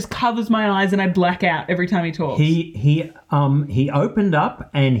static just covers my eyes and I black out every time he talks. He opened up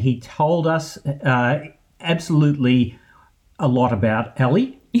and he told us absolutely a lot about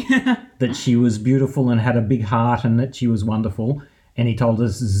Ellie. Yeah. That she was beautiful and had a big heart and that she was wonderful. And he told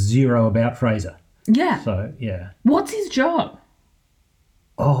us 0 about Fraser. Yeah. So, yeah. What's his job?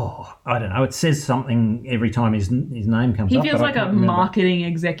 Oh, I don't know. It says something every time his name comes up. He feels like a marketing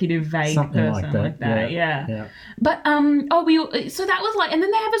executive vague something person like that. Yeah. But so that was and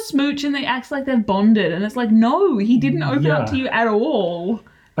then they have a smooch and they act like they've bonded, and it's like, no, he didn't open up to you at all.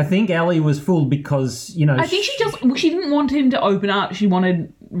 I think Ali was fooled because I think she didn't want him to open up. She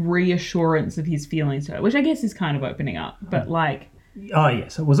wanted reassurance of his feelings to her, which I guess is kind of opening up, but Oh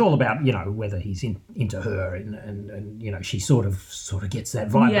yes, it was all about whether he's into her and she sort of gets that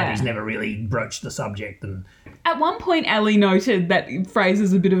vibe, but he's never really broached the subject. And at one point, Ali noted that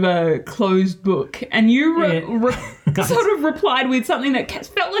Fraser's a bit of a closed book, and you sort of replied with something that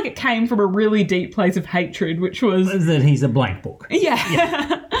felt like it came from a really deep place of hatred, which was that he's a blank book.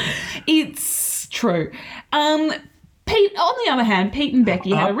 Yeah. It's true. Pete, on the other hand, Pete and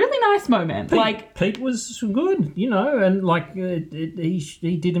Becky had a really nice moment. Pete was good, and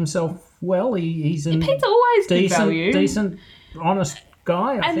he did himself well. Pete's always good value. Decent, honest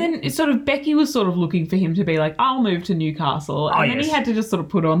guy. I think. Then sort of Becky was sort of looking for him to be like, I'll move to Newcastle, and then he had to just sort of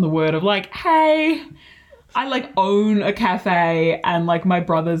put on the word of hey, I own a cafe, and my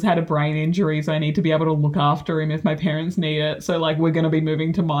brother's had a brain injury, so I need to be able to look after him if my parents need it. So we're going to be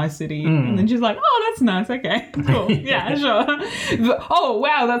moving to my city. And then she's like, oh, that's nice. Okay, cool. Yeah, sure. Oh,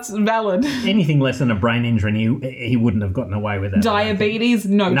 wow, that's valid. Anything less than a brain injury, he wouldn't have gotten away with that. Diabetes,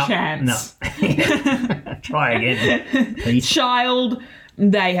 no chance. No. Try again. Pete. Child,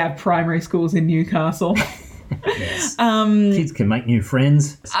 they have primary schools in Newcastle. Yes. Kids can make new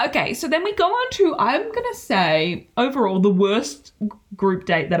friends. Okay, so then we go on to, I'm going to say, overall, the worst group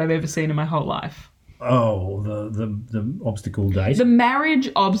date that I've ever seen in my whole life. Oh, the obstacle date. The marriage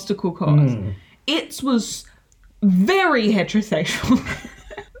obstacle course. It was very heterosexual.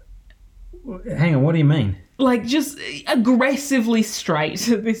 Hang on, what do you mean? Like, just aggressively straight,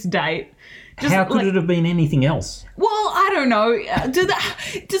 this date. Just, How could like, it have been anything else? Well, I don't know.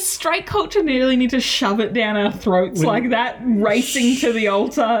 Does straight culture nearly need to shove it down our throats like that? Racing to the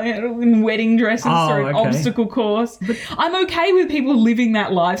altar in wedding dresses through an obstacle course. I'm okay with people living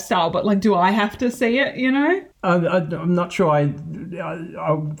that lifestyle, but, like, do I have to see it, you know? I'm not sure. I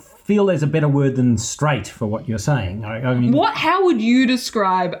feel there's a better word than straight for what you're saying. I mean, How would you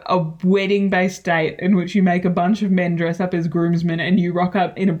describe a wedding-based date in which you make a bunch of men dress up as groomsmen and you rock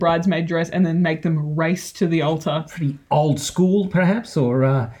up in a bridesmaid dress and then make them race to the altar? pretty old school, perhaps, or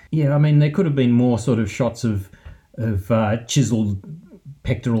I mean, there could have been more sort of shots of chiseled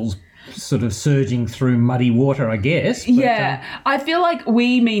pectorals sort of surging through muddy water, I guess. But, I feel like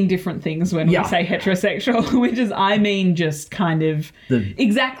we mean different things when we say heterosexual, which is I mean just kind of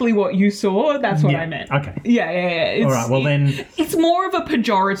exactly what you saw. That's what I meant. Okay. Yeah. All right, well then... It's more of a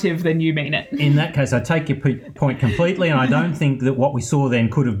pejorative than you mean it. In that case, I take your point completely, and I don't think that what we saw then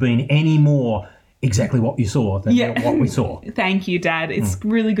could have been any more exactly what you saw than what we saw. Thank you, Dad. It's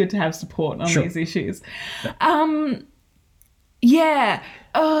really good to have support on these issues.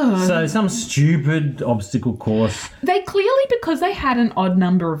 So some stupid obstacle course. They clearly, because they had an odd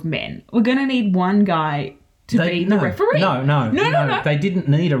number of men, we're going to need one guy to be the referee. No. They didn't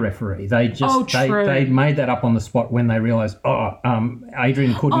need a referee. They just they made that up on the spot when they realised,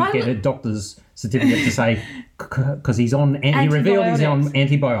 Adrian couldn't get a doctor's certificate to say because he's on. He revealed he's on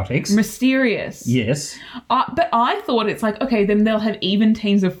antibiotics. Mysterious. Yes. But I thought it's like, okay, then they'll have even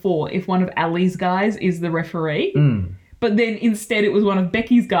teams of 4 if one of Ali's guys is the referee. But then instead it was one of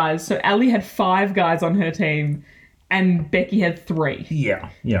Becky's guys. So Ali had 5 guys on her team and Becky had 3. Yeah.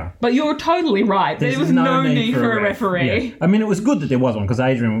 But you're totally right. There was no need for a referee. Yeah. I mean, it was good that there was one because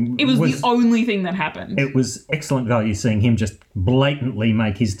Adrian... It was the only thing that happened. It was excellent value seeing him just blatantly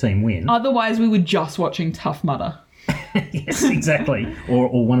make his team win. Otherwise, we were just watching Tough Mudder. Yes, exactly.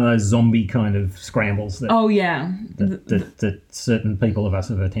 Or one of those zombie kind of scrambles that, that certain people of us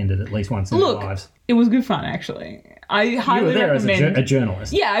have attended at least once in their lives. It was good fun, actually. I highly recommend. You were there as a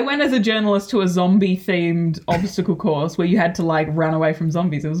journalist. Yeah, I went as a journalist to a zombie-themed obstacle course where you had to, like, run away from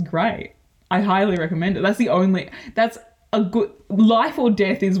zombies. It was great. I highly recommend it. That's a good... Life or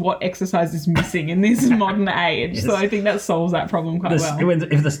death is what exercise is missing in this modern age. Yes. So I think that solves that problem quite well.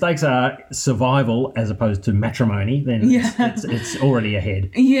 If the stakes are survival as opposed to matrimony, then it's already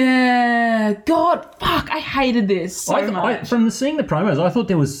ahead. Yeah. God, fuck, I hated this so much. From seeing the promos, I thought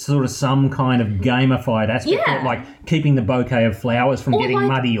there was sort of some kind of gamified aspect, like keeping the bouquet of flowers from getting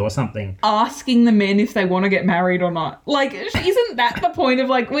muddy or something. Asking the men if they want to get married or not. Like, isn't that the point of,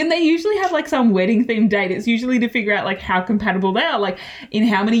 like, when they usually have, like, some wedding-themed date, it's usually to figure out, like, how compatible they are. Like, in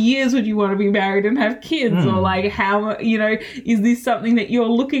how many years would you want to be married and have kids? Or, like, how, is this something that you're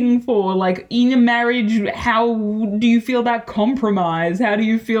looking for? Like, in a marriage, how do you feel about compromise? How do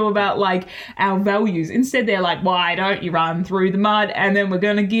you feel about, like, our values? Instead, they're like, why don't you run through the mud? And then we're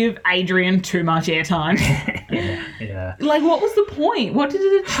going to give Adrian too much airtime. Yeah. Like, what was the point? What did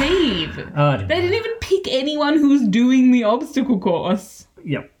it achieve? They didn't even pick anyone who was doing the obstacle course.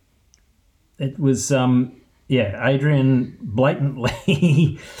 Yep. It was... Adrian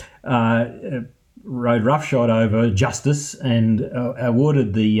blatantly rode roughshod over Justice and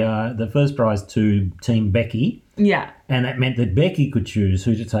awarded the first prize to Team Becky. Yeah. And that meant that Becky could choose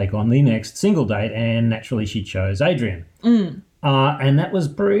who to take on the next single date, and naturally she chose Adrian. And that was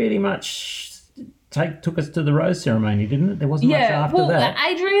pretty much... took us to the rose ceremony, didn't it? There wasn't much after that.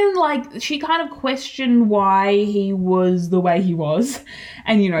 Adrian, like, she kind of questioned why he was the way he was,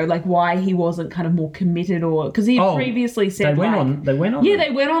 and why he wasn't kind of more committed, or because he had previously said they went on. they went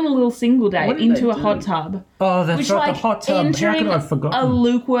on a little single date into a hot tub. Oh, that's right, the hot tub. How could I have forgotten? A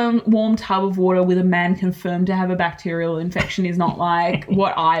lukewarm tub of water with a man confirmed to have a bacterial infection is not like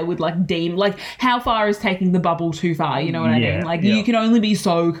what I would deem how far is taking the bubble too far? You know what I mean? You can only be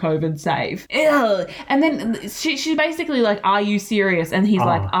so COVID safe. Ew. And then she's basically like, are you serious? And he's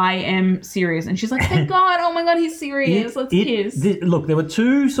like, I am serious. And she's like, thank God, oh my God, he's serious. Let's kiss. Look, there were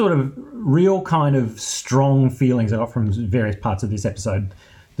 2 sort of real kind of strong feelings I got from various parts of this episode.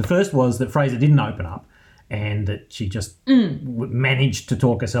 The first was that Fraser didn't open up and that she just managed to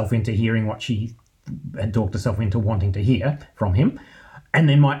talk herself into hearing what she had talked herself into wanting to hear from him. And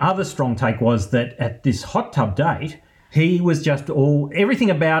then my other strong take was that at this hot tub date, he was just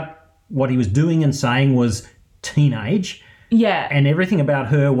everything about what he was doing and saying was teenage. Yeah. And everything about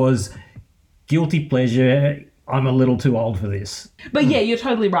her was guilty pleasure. I'm a little too old for this. But yeah, you're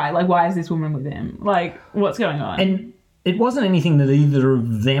totally right. Like, why is this woman with him? Like, what's going on? And it wasn't anything that either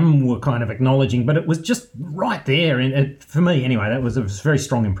of them were kind of acknowledging, but it was just right there. And for me, anyway, that was a very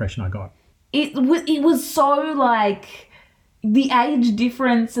strong impression I got. It was so, like, the age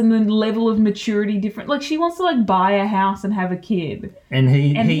difference and the level of maturity different. Like, she wants to, like, buy a house and have a kid. And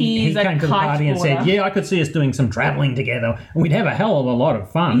he he's a came to the kite party and said, boarder. yeah, I could see us doing some travelling together. And we'd have a hell of a lot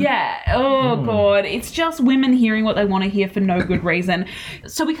of fun. Yeah. Oh, God. It's just women hearing what they want to hear for no good reason.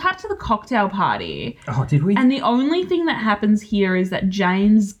 So we cut to the cocktail party. Oh, did we? And the only thing that happens here is that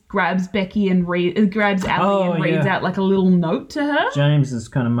James grabs Becky and grabs Allie and reads out, like, a little note to her. James's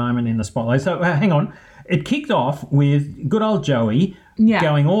kind of moment in the spotlight. So, hang on. It kicked off with good old Joey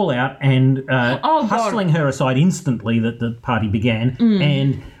going all out and hustling her aside instantly that the party began.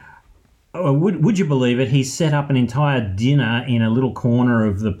 And would you believe it, he set up an entire dinner in a little corner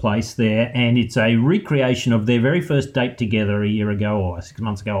of the place there, and it's a recreation of their very first date together a year ago or 6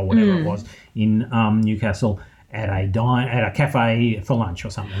 months ago or whatever it was in Newcastle at a cafe for lunch or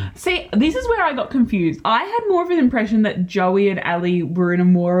something. See, this is where I got confused. I had more of an impression that Joey and Allie were in a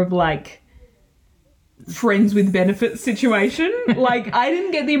more of, like, friends with benefits situation. Like, I didn't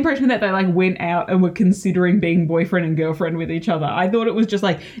get the impression that they, like, went out and were considering being boyfriend and girlfriend with each other. I thought it was just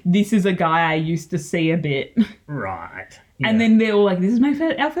like, this is a guy I used to see a bit. Right. And then they're all like, this is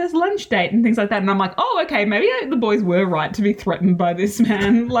our first lunch date and things like that. And I'm like, oh, okay, maybe the boys were right to be threatened by this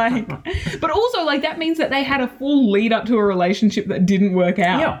man. Like, but also, like, that means that they had a full lead up to a relationship that didn't work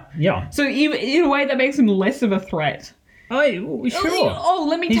out. Yeah. So in a way, that makes him less of a threat. Oh, sure. Oh,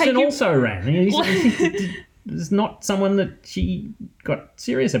 let me He's take an you... also-ran. He's not someone that she got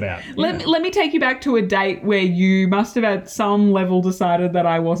serious about. Let me take you back to a date where you must have at some level decided that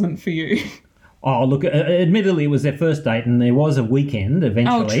I wasn't for you. Oh, look, admittedly, it was their first date and there was a weekend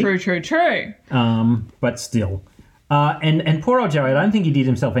eventually. Oh, true. But still. And poor old Joey, I don't think he did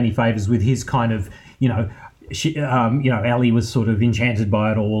himself any favours with his kind of, Allie was sort of enchanted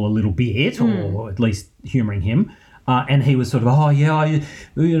by it all a little bit, or at least humouring him. And he was sort of, I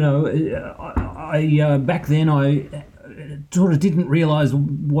back then I sort of didn't realise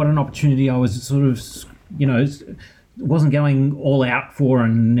what an opportunity I was sort of, wasn't going all out for,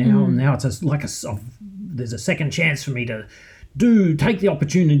 and now it's there's a second chance for me to take the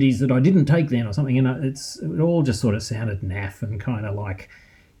opportunities that I didn't take then or something. It all just sort of sounded naff and kind of like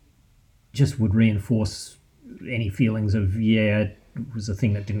just would reinforce any feelings of, it was a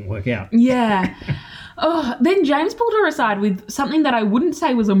thing that didn't work out. Yeah. Then James pulled her aside with something that I wouldn't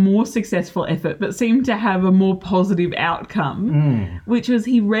say was a more successful effort, but seemed to have a more positive outcome, which was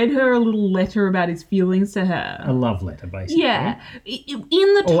he read her a little letter about his feelings to her. A love letter, basically. Yeah.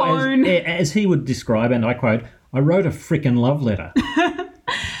 In the tone... As he would describe, and I quote, I wrote a frickin' love letter.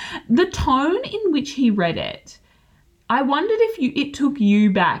 The tone in which he read it, I wondered if it took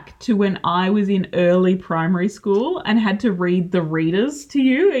you back to when I was in early primary school and had to read the readers to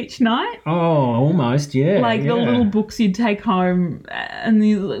you each night. Oh, almost, yeah. Like the little books you'd take home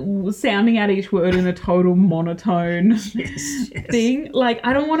and sounding out each word in a total monotone thing. Like,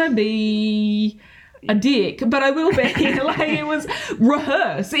 I don't want to be a dick, but I will be. Like, it was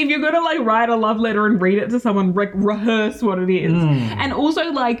rehearse. If you're going to, like, write a love letter and read it to someone, rehearse what it is. And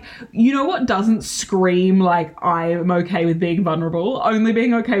also, like, you know what doesn't scream, like, I'm okay with being vulnerable? Only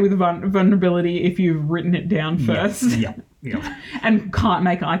being okay with vulnerability if you've written it down first. Yeah. And can't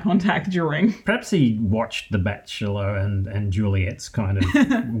make eye contact during. Perhaps he watched The Bachelor and Juliet's kind of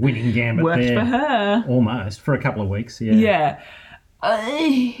winning gambit Worked there. for her. Almost. For a couple of weeks, yeah. Yeah.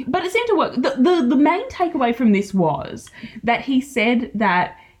 But it seemed to work. The main takeaway from this was that he said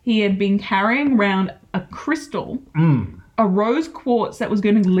that he had been carrying around a crystal, a rose quartz that was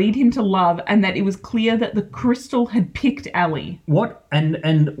going to lead him to love, and that it was clear that the crystal had picked Allie. What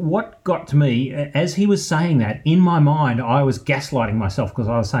got to me, as he was saying that, in my mind, I was gaslighting myself because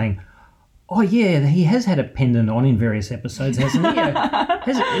I was saying, oh, yeah, he has had a pendant on in various episodes, hasn't he?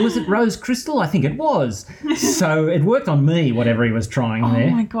 Was it rose crystal? I think it was. So it worked on me, whatever he was trying there. Oh,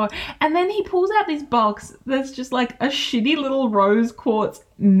 my God. And then he pulls out this box that's just like a shitty little rose quartz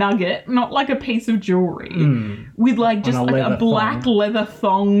nugget, not like a piece of jewelry, with like just like a black leather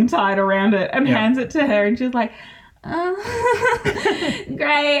thong tied around it, and hands it to her, and she's like, great,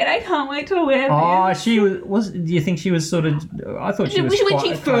 I can't wait to wear this. Oh, she was. Do you think she was sort of? I thought she was. When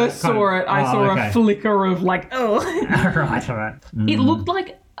she first saw it, I saw a flicker of like, oh. Right. It looked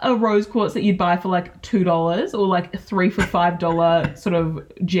like a rose quartz that you'd buy for like $2 or like 3 for $5 sort of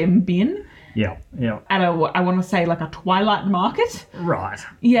gem bin. Yeah. At I want to say like a Twilight market. Right.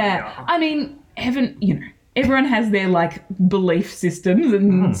 Yeah. I mean, everyone has their like belief systems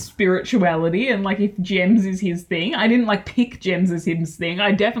and spirituality, and like if Gems is his thing, I didn't like pick Gems as his thing.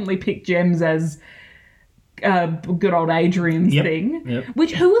 I definitely picked Gems as good old Adrian's thing. Yep.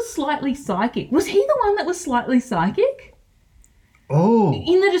 Who was slightly psychic? Was he the one that was slightly psychic? Oh.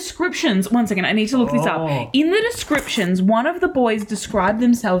 In the descriptions, one second, I need to look this up. In the descriptions, one of the boys described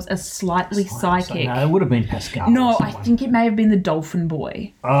themselves as slightly psychic. No, it would have been Pascal. No, or I someone. think it may have been the dolphin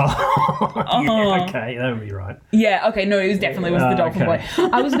boy. Yeah, okay, that would be right. Yeah, okay, no, it definitely was the dolphin okay. boy.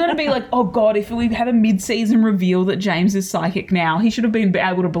 I was going to be like, oh God, if we have a mid-season reveal that James is psychic now, he should have been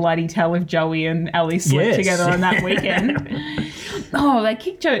able to bloody tell if Joey and Ellie slept Yes. together on that weekend. Oh, they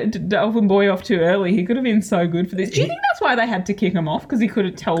kicked Dolphin Boy off too early. He could have been so good for this. Do you think that's why they had to kick him off? Because he could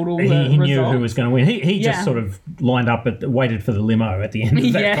have told all the He knew results? who was going to win. He Yeah. just sort of lined up, waited for the limo at the end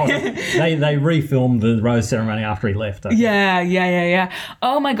of that. Yeah. Kind of, they refilmed the rose ceremony after he left. I think. Yeah.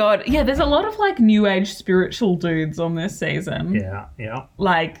 Oh my God. Yeah, there's a lot of like new age spiritual dudes on this season. Yeah.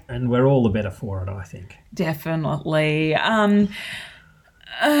 Like, And we're all the better for it, I think. definitely.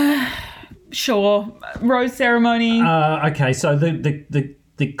 Sure. Rose ceremony. Okay, so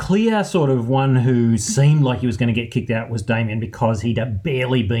the clear sort of one who seemed like he was going to get kicked out was Damien because he'd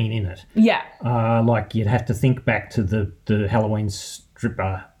barely been in it. Yeah. Like you'd have to think back to the Halloween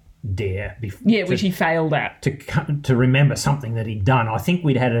stripper dare. Yeah, which he failed at. To remember something that he'd done. I think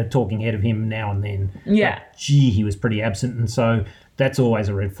we'd had a talking head of him now and then. Yeah. But, gee, he was pretty absent, and so that's always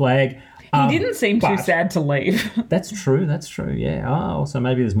a red flag. He didn't seem too but- sad to leave. That's true, yeah. Oh, so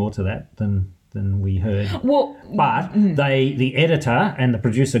maybe there's more to that than we heard. Well, But the editor and the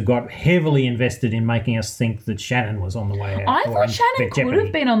producer got heavily invested in making us think that Shannon was on the way out. I or thought in Shannon could jeopardy.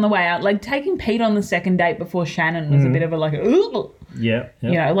 have been on the way out. Like, taking Pete on the second date before Shannon was a bit of a like, ooh. Yeah.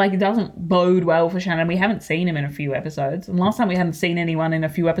 You know, like, it doesn't bode well for Shannon. We haven't seen him in a few episodes. And last time we hadn't seen anyone in a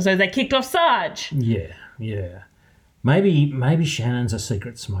few episodes, they kicked off Sarge. Yeah. Maybe Shannon's a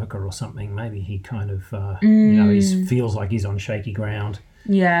secret smoker or something. Maybe he kind of, he feels like he's on shaky ground.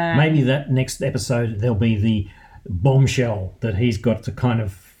 Yeah. Maybe that next episode there'll be the bombshell that he's got to kind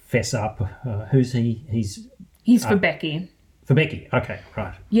of fess up. Who's he? He's for Becky. For Becky. Okay,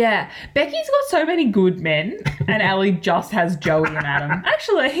 right. Yeah. Becky's got so many good men, and Ellie just has Joey and Adam.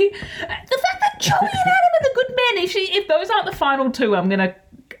 Actually, the fact that Joey and Adam are the good men, if those aren't the final two, I'm going to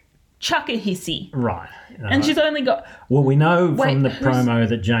chuck a hissy. Right. And she's only got... Well, we know Wait, from the who's- promo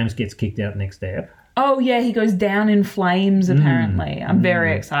that James gets kicked out next ep. Oh, yeah, he goes down in flames, apparently. I'm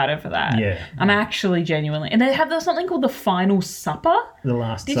very excited for that. Yeah. I'm actually genuinely... And they have something called the Final Supper. The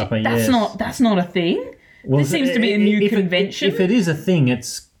Last Did you- Supper, that's yes. that's not a thing. Well, this seems to be a new convention. If it is a thing,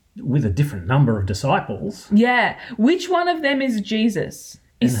 it's with a different number of disciples. Yeah. Which one of them is Jesus?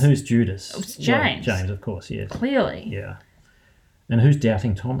 And who's Judas? It's James. Well, James, of course, yes. Clearly. Yeah. And who's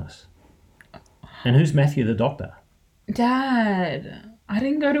Doubting Thomas? And who's Matthew the Doctor? Dad, I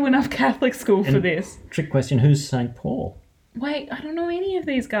didn't go to enough Catholic school for this. Trick question, who's St. Paul? Wait, I don't know any of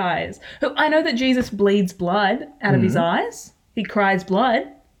these guys. I know that Jesus bleeds blood out of his eyes. He cries blood.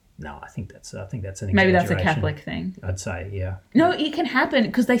 No, I think that's an Maybe that's a exaggeration. Catholic thing. I'd say, yeah. No, it can happen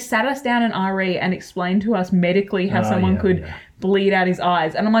because they sat us down in RE and explained to us medically how someone could bleed out his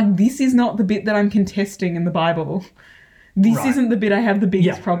eyes. And I'm like, this is not the bit that I'm contesting in the Bible. This isn't the bit I have the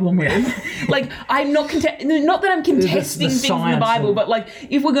biggest problem with. Like, I'm not not that I'm contesting things in the Bible, but like,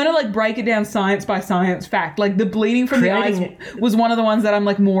 if we're gonna like break it down science by science fact, like the bleeding from the eyes was one of the ones that I'm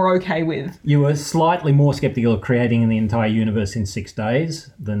like more okay with. You were slightly more skeptical of creating the entire universe in 6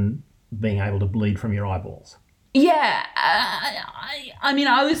 days than being able to bleed from your eyeballs. Yeah, I mean,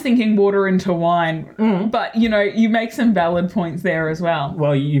 I was thinking water into wine, but you make some valid points there as well.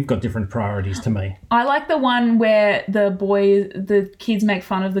 Well, you've got different priorities to me. I like the one where the kids make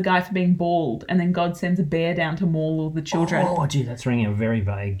fun of the guy for being bald, and then God sends a bear down to maul all the children. Oh, gee, that's ringing a very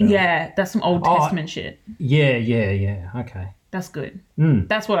vague bell. Yeah, that's some Old Testament shit. Yeah, okay. That's good.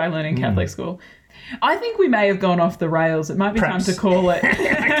 That's what I learned in Catholic school. I think we may have gone off the rails. It might be Perhaps. time to call it.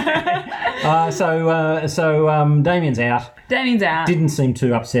 So Damien's out. Damien's out. Didn't seem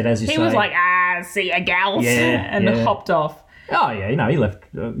too upset, as you say. He was like, see ya, gals, and hopped off. Oh, yeah, he left,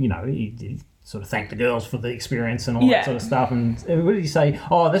 he sort of thanked the girls for the experience and all that sort of stuff. And what did he say?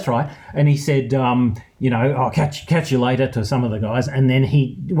 Oh, that's right. And he said, I'll catch you later to some of the guys. And then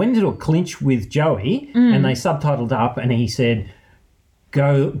he went into a clinch with Joey and they subtitled up and he said,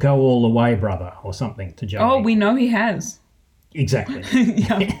 go all the way, brother, or something to Joey. Oh, we know he has. Exactly.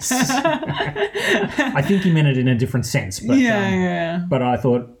 Yes. I think he meant it in a different sense. But, Yeah. But I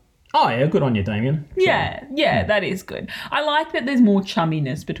thought, Oh, yeah, good on you, Damien. Yeah, that is good. I like that there's more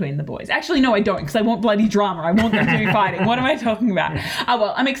chumminess between the boys. Actually, no, I don't, because I want bloody drama. I want them to be fighting. What am I talking about? Oh,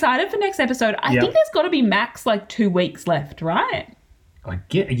 well, I'm excited for next episode. I think there's got to be max 2 weeks left, right?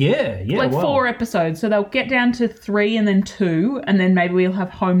 Yeah. 4 episodes. So they'll get down to 3 and then 2, and then maybe we'll have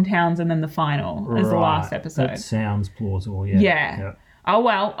hometowns and then the final as the last episode. That sounds plausible, yeah. Yeah. Oh,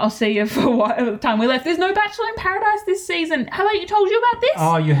 well, I'll see you for what time we left. There's no Bachelor in Paradise this season. Have I told you about this?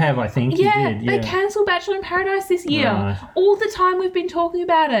 Oh, you have, I think. Yeah, you did. they cancelled Bachelor in Paradise this year. Right. All the time we've been talking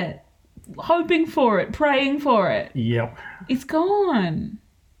about it. Hoping for it, praying for it. Yep. It's gone.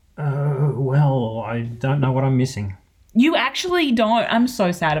 Well, I don't know what I'm missing. You actually don't. I'm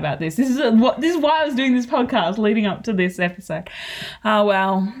so sad about this. This is why I was doing this podcast leading up to this episode. Oh,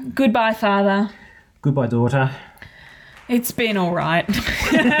 well. Goodbye, Father. Goodbye, daughter. It's been all right.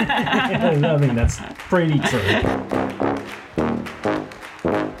 I think that's pretty true.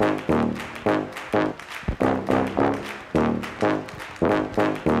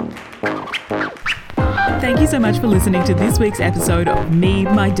 Thank you so much for listening to this week's episode of Me,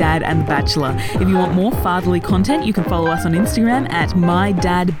 My Dad and The Bachelor. If you want more fatherly content, you can follow us on Instagram at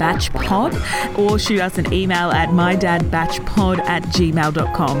MyDadBatchPod or shoot us an email at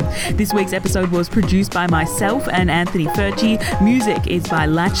mydadbatchpod@gmail.com. This week's episode was produced by myself and Anthony Furchi. Music is by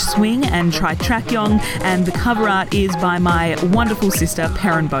Latch Swing and Try Track Yong, and the cover art is by my wonderful sister,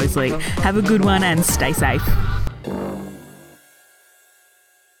 Perrin Bosley. Have a good one and stay safe.